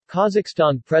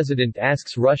Kazakhstan president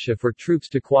asks Russia for troops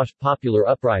to quash popular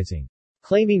uprising.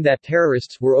 Claiming that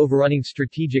terrorists were overrunning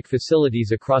strategic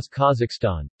facilities across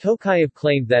Kazakhstan, Tokayev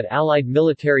claimed that Allied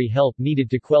military help needed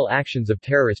to quell actions of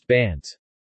terrorist bands.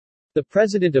 The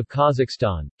president of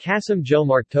Kazakhstan,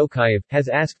 Kassym-Jomart Tokayev, has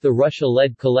asked the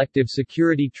Russia-led Collective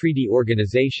Security Treaty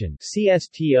Organization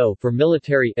 (CSTO) for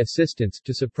military assistance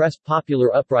to suppress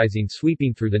popular uprising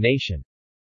sweeping through the nation.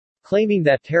 Claiming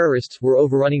that terrorists were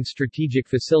overrunning strategic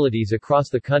facilities across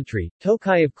the country,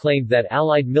 Tokayev claimed that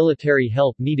Allied military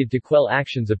help needed to quell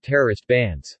actions of terrorist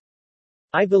bands.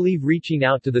 I believe reaching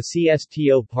out to the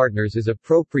CSTO partners is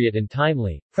appropriate and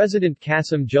timely, President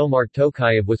Kassym-Jomart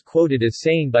Tokayev was quoted as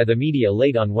saying by the media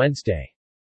late on Wednesday.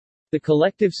 The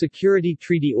Collective Security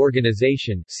Treaty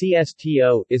Organization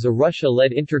 (CSTO) is a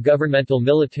Russia-led intergovernmental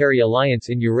military alliance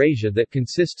in Eurasia that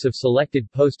consists of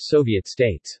selected post-Soviet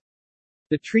states.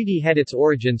 The treaty had its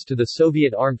origins to the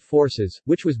Soviet Armed Forces,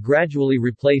 which was gradually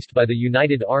replaced by the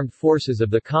United Armed Forces of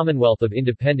the Commonwealth of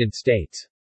Independent States.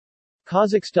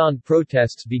 Kazakhstan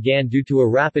protests began due to a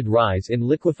rapid rise in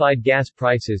liquefied gas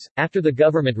prices, after the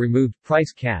government removed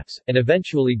price caps, and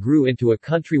eventually grew into a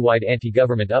countrywide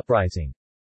anti-government uprising.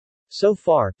 So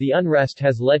far, the unrest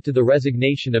has led to the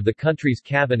resignation of the country's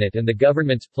cabinet and the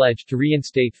government's pledge to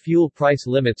reinstate fuel price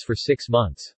limits for 6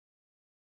 months.